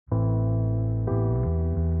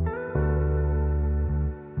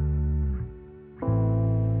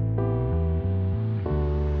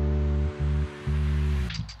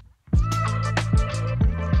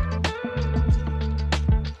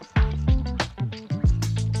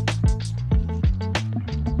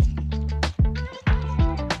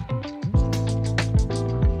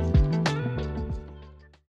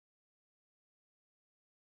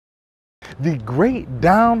The great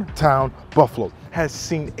downtown Buffalo has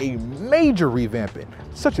seen a major revamping.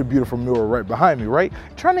 Such a beautiful mural right behind me, right?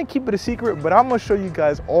 Trying to keep it a secret, but I'm gonna show you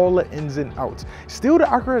guys all the ins and outs. Still the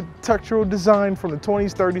architectural design from the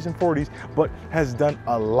 20s, 30s, and 40s, but has done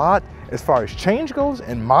a lot as far as change goes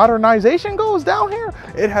and modernization goes down here.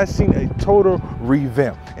 It has seen a total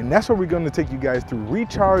revamp. And that's what we're gonna take you guys through.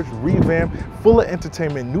 Recharge, revamp, full of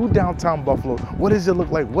entertainment, new downtown Buffalo. What does it look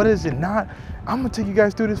like? What is it not? I'm gonna take you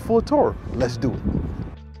guys through this full tour. Let's do it.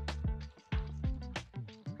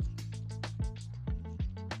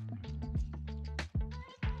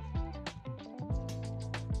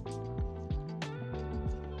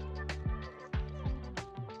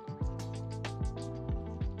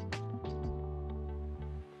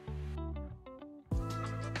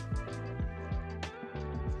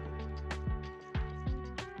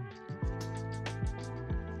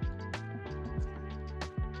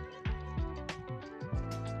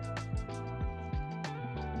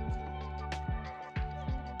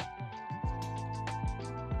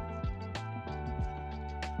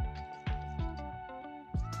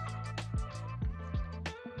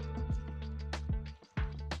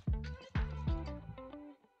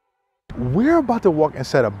 We're about to walk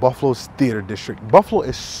inside of Buffalo's theater district. Buffalo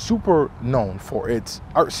is super known for its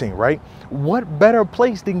art scene, right? What better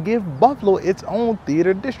place than give Buffalo its own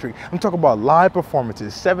theater district? I'm talking about live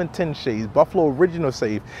performances, 710 Shea's, Buffalo Original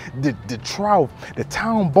Save, the Trout, the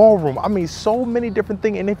Town Ballroom. I mean, so many different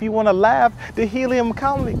things. And if you want to laugh, the Helium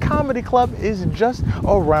Comedy Club is just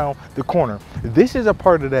around the corner. This is a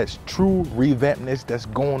part of that true revampness that's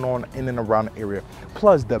going on in and around the area.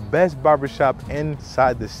 Plus, the best barbershop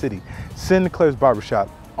inside the city. Sinclair's Barbershop,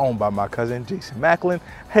 owned by my cousin Jason Macklin.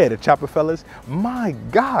 Hey, the Chopper Fellas, my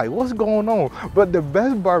guy, what's going on? But the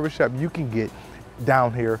best barbershop you can get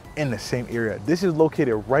down here in the same area. This is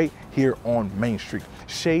located right here on Main Street.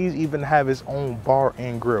 Shea's even have its own bar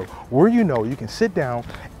and grill where you can sit down,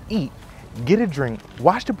 eat, get a drink,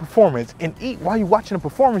 watch the performance, and eat while you're watching the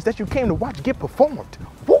performance that you came to watch get performed.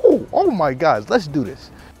 Woo! Oh my gosh, let's do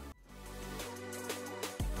this.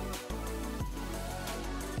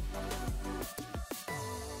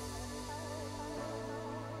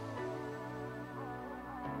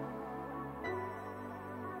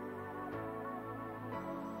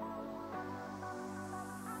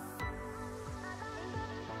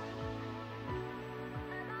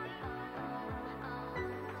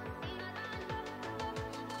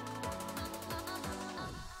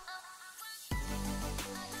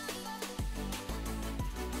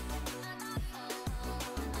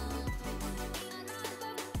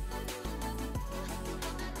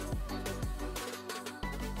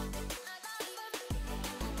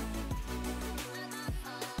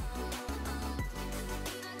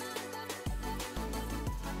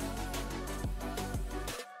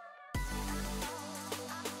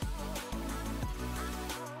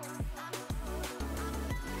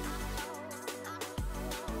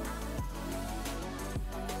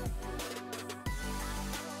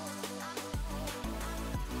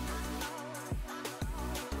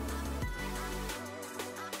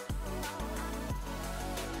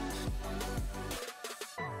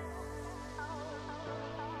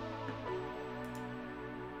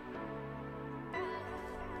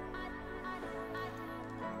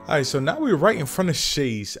 All right, so now we're right in front of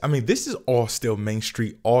Shea's. I mean, this is all still Main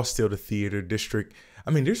Street, all still the theater district.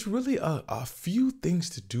 I mean, there's really a few things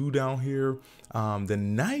to do down here. The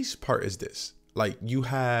nice part is this, like you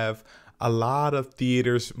have a lot of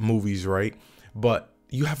theaters, movies, right? But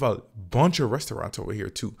you have a bunch of restaurants over here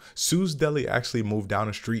too. Sue's Deli actually moved down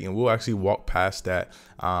the street, and we'll actually walk past that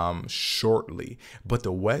shortly. But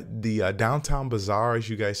the downtown bazaar, as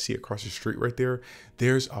you guys see across the street right there,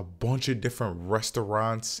 there's a bunch of different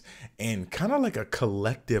restaurants and kind of like a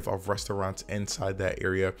collective of restaurants inside that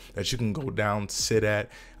area that you can go down, sit at,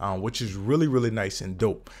 which is really, really nice and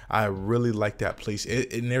dope. I really like that place.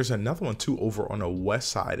 And there's another one too over on the west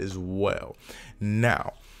side as well.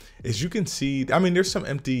 Now, as you can see, I mean, there's some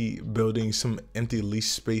empty buildings, some empty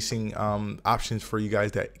lease spacing options for you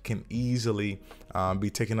guys that can easily be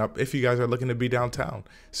taken up if you guys are looking to be downtown.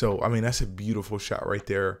 So, I mean, that's a beautiful shot right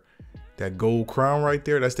there. That gold crown right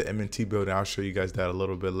there, that's the M&T building. I'll show you guys that a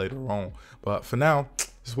little bit later on. But for now,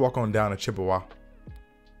 let's walk on down to Chippewa.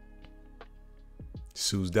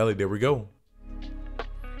 Sue's Deli, there we go.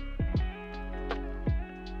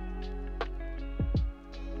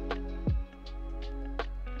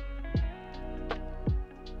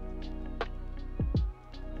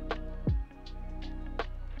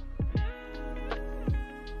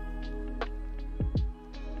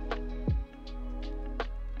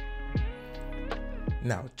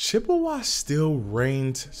 Now, Chippewa still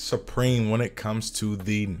reigns supreme when it comes to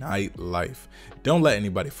the nightlife. Don't let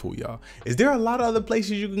anybody fool y'all. Is there a lot of other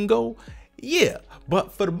places you can go? Yeah,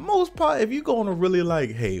 but for the most part, if you're going to really like,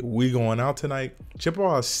 hey, we going out tonight,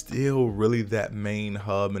 Chippewa is still really that main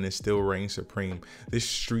hub and it still reigns supreme. This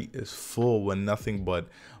street is full with nothing but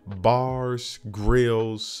bars,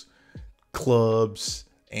 grills, clubs,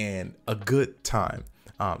 and a good time.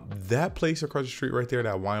 That place across the street right there,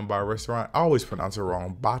 that wine bar restaurant, I always pronounce it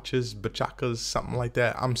wrong. Bachakas, something like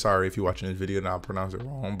that. I'm sorry if you're watching this video and I pronounce it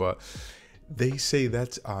wrong, but they say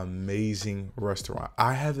that's an amazing restaurant.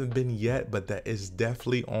 I haven't been yet, but that is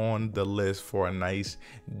definitely on the list for a nice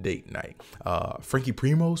date night. Frankie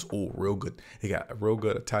Primo's, oh, real good. They got a real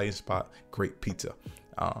good Italian spot, great pizza.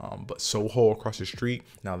 But Soho across the street,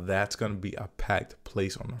 now that's going to be a packed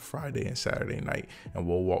place on a Friday and Saturday night, and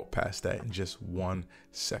we'll walk past that in just 1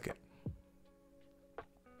 second.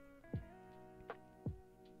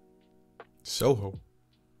 Soho.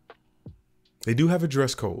 They do have a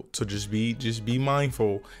dress code, so just be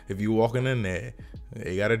mindful if you're walking in there.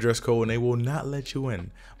 They got a dress code and they will not let you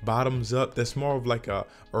in. Bottoms up, that's more of like a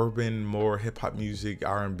urban, more hip hop music,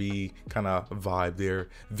 R&B kind of vibe there.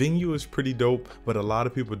 Venue is pretty dope, but a lot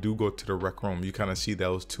of people do go to the rec room. You kind of see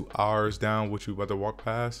those 2 hours down, which we about to walk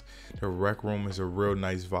past. The rec room is a real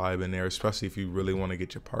nice vibe in there, especially if you really want to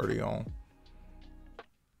get your party on.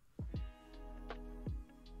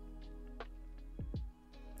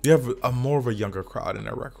 You have a more of a younger crowd in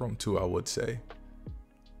the rec room too, I would say.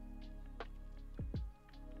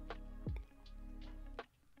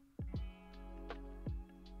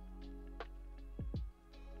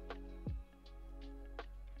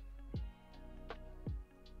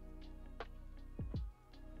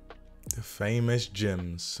 The famous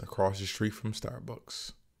gyms across the street from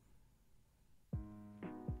Starbucks.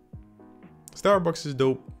 Starbucks is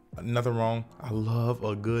dope. Nothing wrong. I love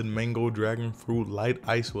a good mango dragon fruit light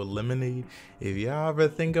ice with lemonade. If y'all ever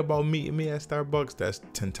think about meeting me at Starbucks, that's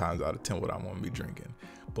 10 times out of 10 what I want to be drinking.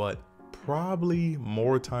 But probably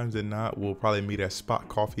more times than not, we'll probably meet at Spot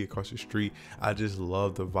Coffee across the street. I just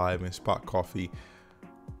love the vibe in Spot Coffee.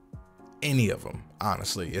 Any of them,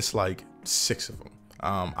 honestly. It's like 6 of them.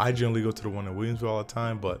 I generally go to the one in Williamsville all the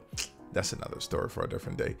time, but that's another story for a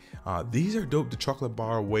different day. These are dope. The chocolate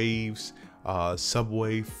bar, Waves,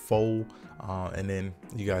 Subway, Faux, and then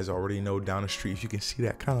you guys already know down the street, if you can see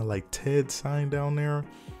that kind of like TED sign down there,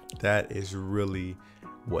 that is really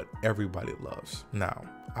what everybody loves. Now,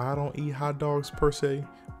 I don't eat hot dogs per se,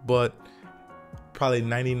 but probably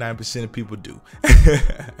 99% of people do.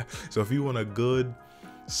 So if you want a good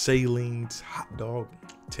Salines hot dog,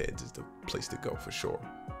 Ted's is the place to go for sure.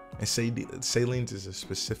 And Salines is a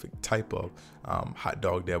specific type of hot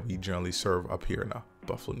dog that we generally serve up here in the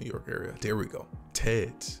Buffalo, New York area. There we go.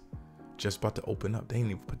 Ted's. Just about to open up. They ain't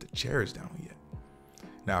even put the chairs down yet.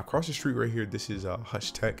 Now, across the street right here, this is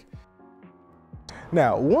Hush Tech.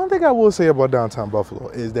 Now, one thing I will say about downtown Buffalo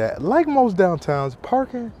is that, like most downtowns,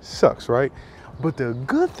 parking sucks, right? But the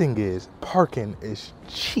good thing is parking is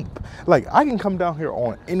cheap. Like, I can come down here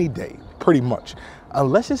on any day, pretty much.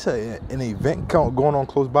 Unless it's an event going on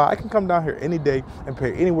close by, I can come down here any day and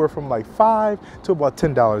pay anywhere from like $5 to about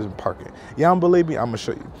 $10 in parking. You don't believe me? I'm gonna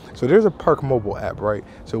show you. So there's a Park Mobile app, right?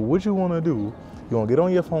 So what you wanna do, you wanna get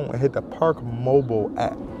on your phone and hit the Park Mobile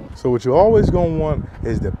app. So what you always gonna want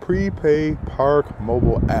is the prepaid Park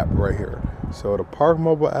Mobile app right here. So the Park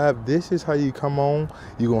Mobile app, this is how you come on.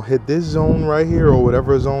 You're gonna hit this zone right here or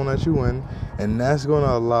whatever zone that you in, and that's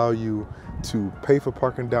gonna allow you to pay for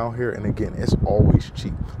parking down here. And again, it's always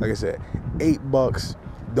cheap. Like I said, $8,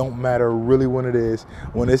 don't matter really when it is.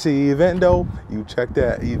 When it's an event though, you check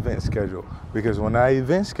that event schedule, because when that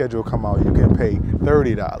event schedule come out, you can pay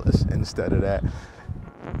 $30 instead of that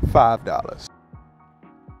 $5.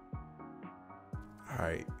 All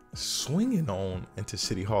right, swinging on into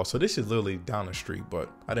City Hall. So this is literally down the street, but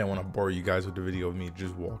I didn't want to bore you guys with the video of me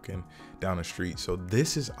just walking down the street. So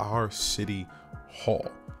this is our City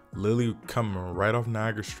Hall. Literally coming right off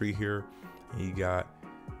Niagara Street here. You got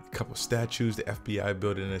a couple statues. The FBI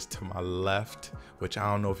building is to my left, which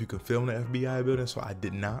I don't know if you can film the FBI building, so I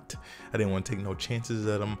did not. I didn't want to take no chances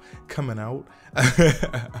of them coming out.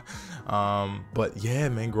 But yeah,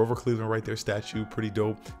 man, Grover Cleveland right there, statue, pretty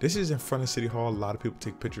dope. This is in front of City Hall. A lot of people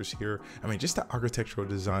take pictures here. I mean, just the architectural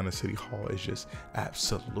design of City Hall is just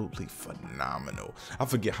absolutely phenomenal. I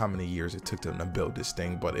forget how many years it took them to build this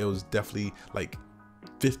thing, but it was definitely like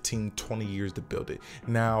 15-20 years to build it.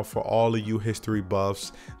 Now, for all of you history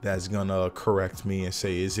buffs that's gonna correct me and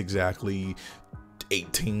say it's exactly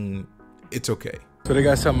 18, it's okay. So they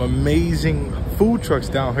got some amazing food trucks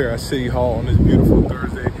down here at City Hall on this beautiful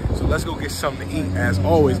Thursday. So let's go get something to eat as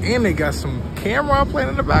always. And they got some camera playing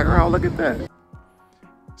in the background. Look at that.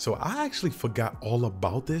 So I actually forgot all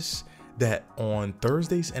about this, that on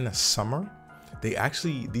Thursdays in the summer,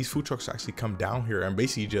 these food trucks actually come down here and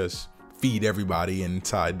basically just feed everybody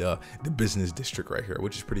inside the business district right here,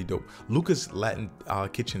 which is pretty dope. Luca's Latin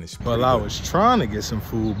kitchen is pretty I was trying to get some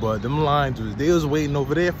food, but them lines they was waiting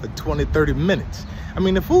over there for 20-30 minutes. I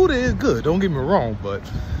mean, the food is good, don't get me wrong, but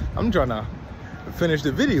I'm trying to finish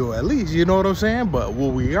the video at least, you know what I'm saying? But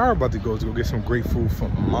what we are about to go is go get some great food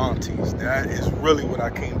from Monty's. That is really what I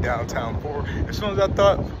came downtown for. As soon as I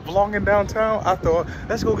thought vlogging downtown, I thought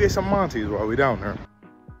let's go get some Monty's while we down there.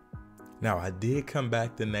 Now I did come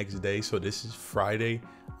back the next day, so this is Friday,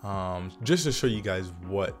 just to show you guys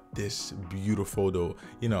what this beautiful, the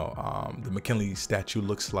McKinley statue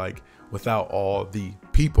looks like without all the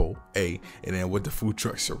people, and then with the food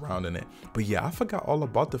truck surrounding it. But yeah, I forgot all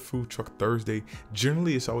about the food truck Thursday.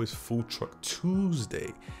 Generally, it's always food truck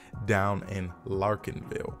Tuesday down in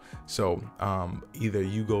Larkinville. So either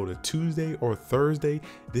you go to Tuesday or Thursday.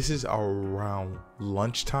 This is around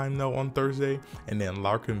lunchtime though on Thursday, and then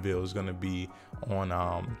Larkinville is gonna be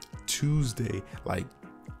on Tuesday, like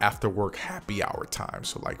after work happy hour time,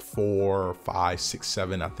 so like 4, 5, 6,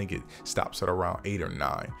 7. I think it stops at around 8 or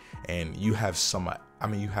 9, and you have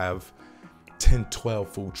you have 10, 12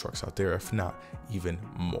 food trucks out there, if not even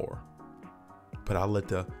more. But I'll let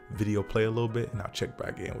the video play a little bit and I'll check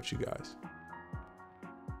back in with you guys.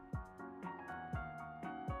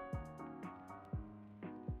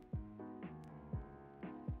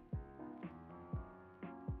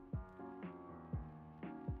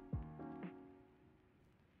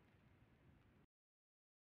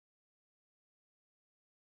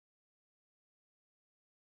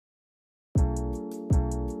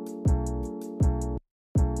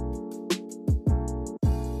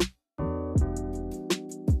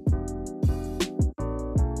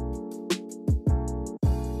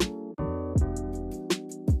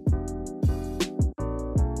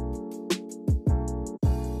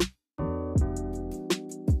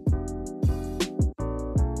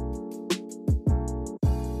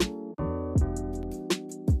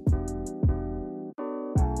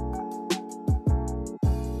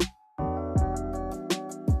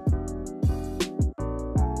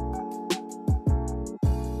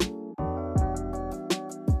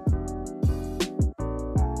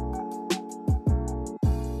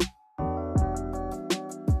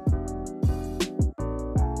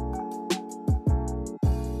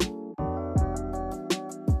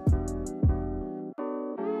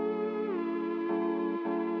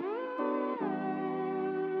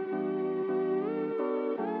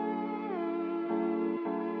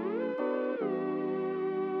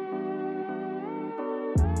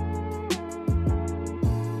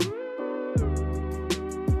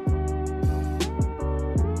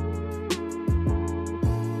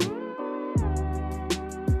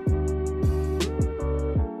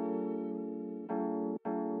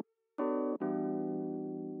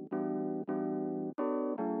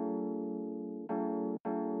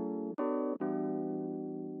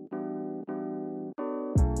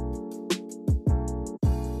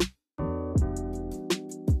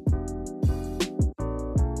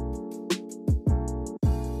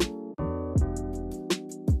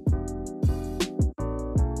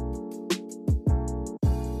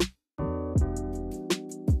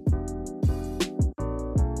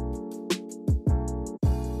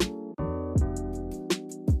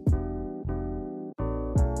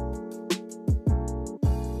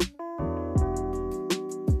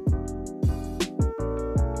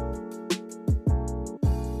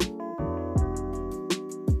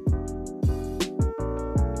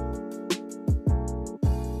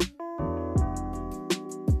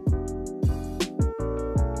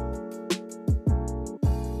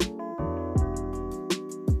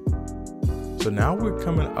 So now we're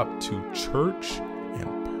coming up to Church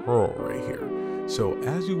and Pearl right here. So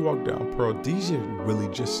as you walk down Pearl, these are really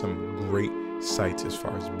just some great sites as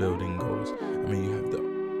far as building goes. I mean, you have the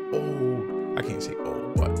old, I can't say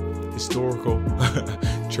old, but historical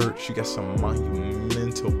church. You got some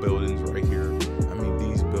monumental buildings right here. I mean,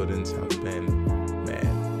 these buildings have been,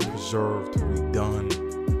 man, preserved,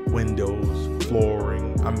 redone, windows,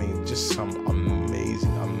 flooring. I mean, just some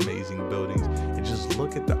amazing, amazing buildings. And just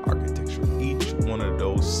look at the architecture. Each one of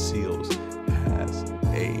those seals has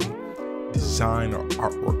a design or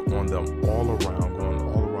artwork on them all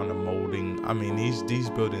around the molding. I mean, these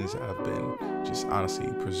buildings have been just honestly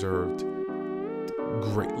preserved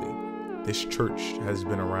greatly. This church has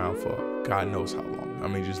been around for God knows how long. I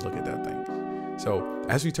mean, just look at that thing. So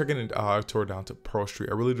as we took our tour down to Pearl Street,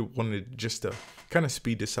 I really wanted just to kind of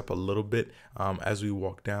speed this up a little bit as we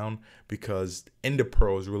walk down, because into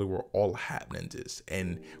Pearl is really where all the happenings is,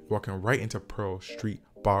 and walking right into Pearl Street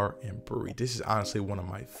Bar and Brewery. This is honestly one of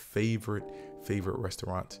my favorite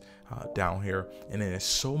restaurants down here, and then there's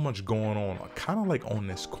so much going on, kind of like on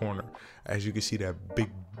this corner. As you can see, that big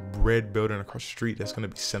red building across the street, that's going to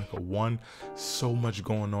be Seneca 1. So much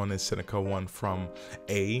going on in Seneca 1. From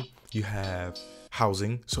you have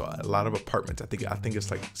housing, so a lot of apartments. I think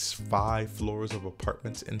it's like 5 floors of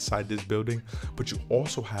apartments inside this building, but you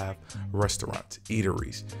also have restaurants,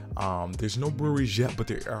 eateries. There's no breweries yet, but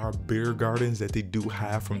there are beer gardens that they do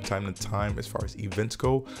have from time to time as far as events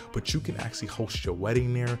go, but you can actually host your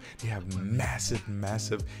wedding there. They have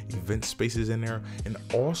massive event spaces in there. And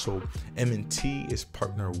also M&T is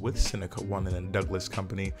partnered with Seneca 1 and a Douglas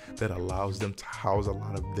company that allows them to house a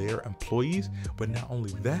lot of their employees. But not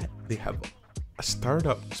only that, they have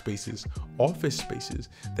startup spaces, office spaces,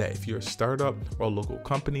 that if you're a startup or a local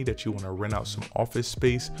company that you want to rent out some office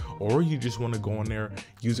space, or you just want to go in there,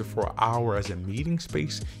 use it for an hour as a meeting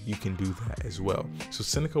space, you can do that as well. So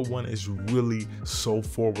Seneca 1 is really so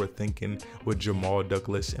forward thinking with Jamal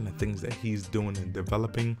Douglas and the things that he's doing and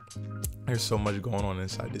developing. There's so much going on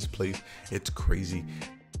inside this place. It's crazy.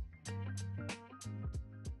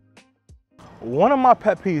 One of my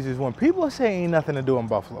pet peeves is when people say ain't nothing to do in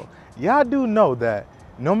Buffalo. Y'all do know that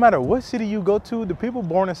no matter what city you go to, the people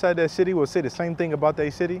born inside that city will say the same thing about their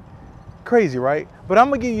city. Crazy, right? But I'm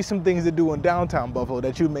gonna give you some things to do in downtown Buffalo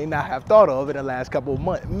that you may not have thought of in the last couple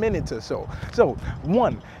of minutes or so. So,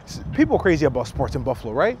 one, people are crazy about sports in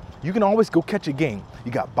Buffalo, right? You can always go catch a game.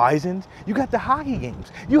 You got Bisons, you got the hockey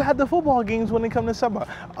games, you have the football games when they come to summer.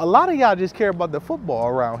 A lot of y'all just care about the football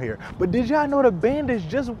around here. But did y'all know the Bandits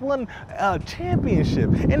just won a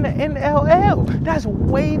championship in the NLL? That's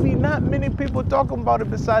wavy. Not many people talking about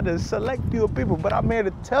it besides a select few people. But I'm here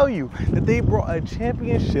to tell you that they brought a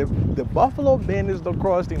championship. The Buffalo Bandits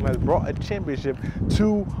lacrosse team has brought a championship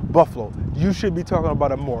to Buffalo. You should be talking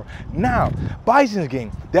about it more. Now, Bison's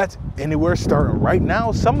game, that's anywhere starting right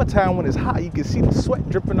now. Summertime when it's hot, you can see the sweat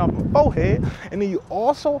dripping off my forehead. And then you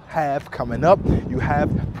also have coming up, you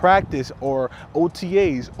have practice or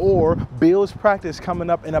OTAs or Bills practice coming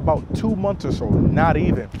up in about 2 months or so, not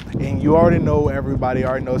even. And you already know, everybody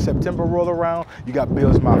already knows, September roll around, you got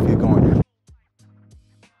Bills Mafia going.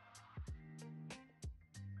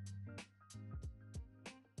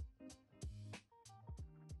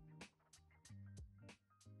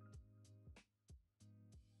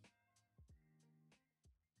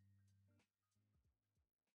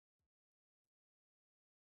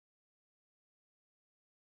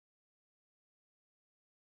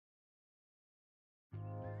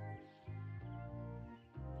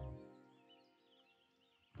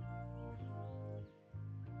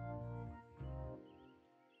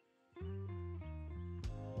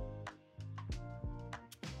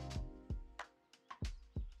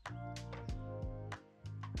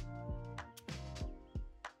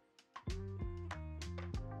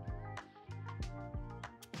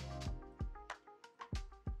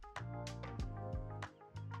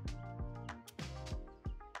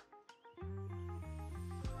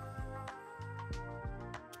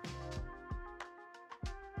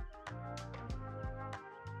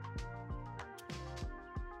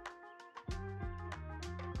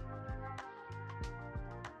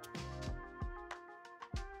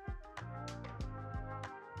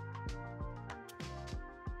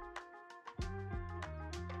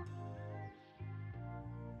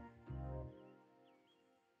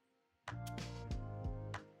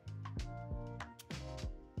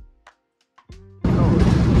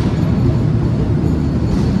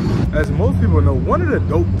 As most people know, one of the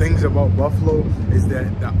dope things about Buffalo is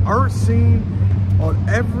that the art scene on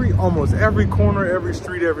almost every corner, every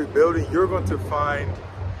street, every building, you're going to find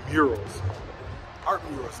murals, art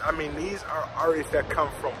murals. I mean, these are artists that come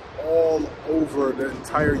from all over the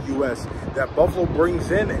entire U.S. that Buffalo brings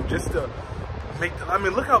in, and just to make, I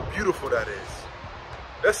mean, look how beautiful that is.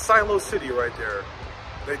 That's Silo City right there.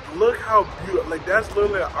 Like, look how beautiful, like, that's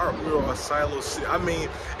literally an art mural of Silo City. I mean,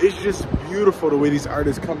 it's just beautiful the way these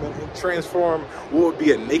artists come in and transform what would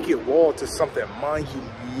be a naked wall to something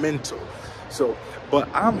monumental. So, but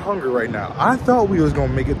I'm hungry right now. I thought we was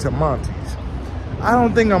gonna make it to Monty's. I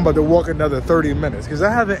don't think I'm about to walk another 30 minutes because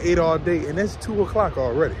I haven't ate all day and it's 2 o'clock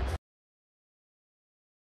already.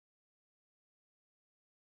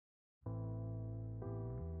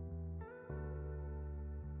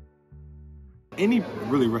 Any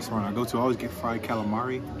really restaurant I go to, I always get fried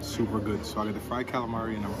calamari, super good. So I got the fried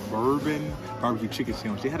calamari and a bourbon barbecue chicken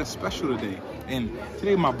sandwich. They had a special today, and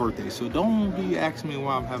today is my birthday, so don't be asking me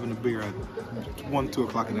why I'm having a beer at 1, 2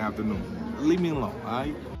 o'clock in the afternoon. Leave me alone, all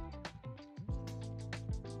right?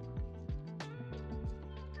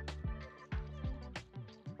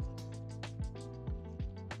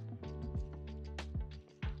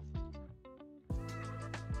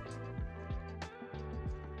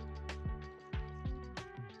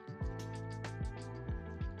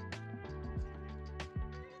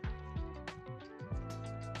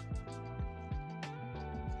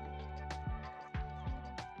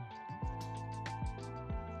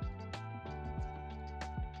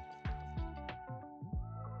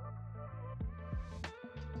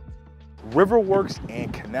 Riverworks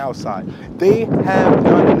and Canal Side. They have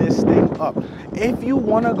done this thing up. If you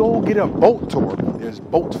want to go get a boat tour, there's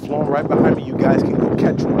boats flowing right behind me. You guys can go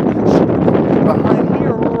catch one. Behind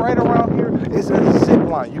here, right around here, is a zip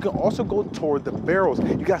line. You can also go toward the barrels.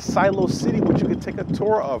 You got Silo City, which you can take a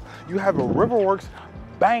tour of. You have a Riverworks,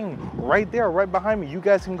 bang, right there, right behind me. You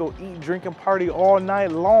guys can go eat, drink, and party all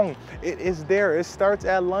night long. It is there. It starts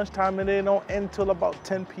at lunchtime and it don't end till about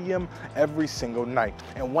 10 p.m. every single night.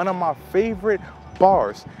 And one of my favorite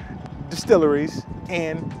bars, distilleries,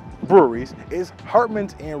 and breweries is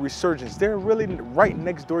Hartman's and Resurgence. They're really right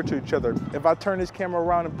next door to each other. If I turn this camera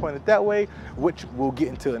around and point it that way, which we'll get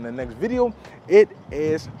into in the next video, it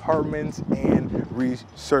is Hartman's and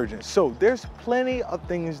Resurgence. So there's plenty of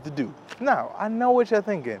things to do. Now, I know what you're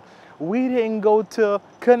thinking. We didn't go to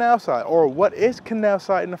Canal Side, or what is Canal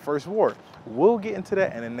Side in the First Ward? We'll get into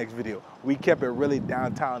that in the next video. We kept it really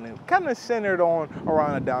downtown and kind of centered on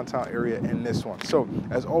around the downtown area in this one. So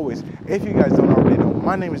as always, if you guys don't already know,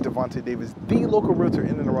 my name is Devontae Davis, the local realtor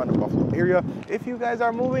in and around the Buffalo area. If you guys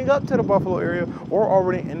are moving up to the Buffalo area or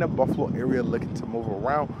already in the Buffalo area looking to move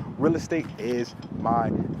around, real estate is my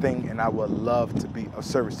thing and I would love to be of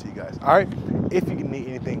service to you guys. All right, if you need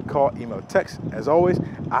anything, call, email, text. As always,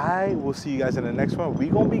 I will see you guys in the next one.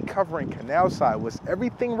 We're gonna be covering Canal Side with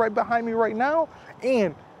everything right behind me right now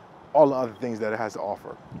and all the other things that it has to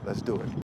offer. Let's do it.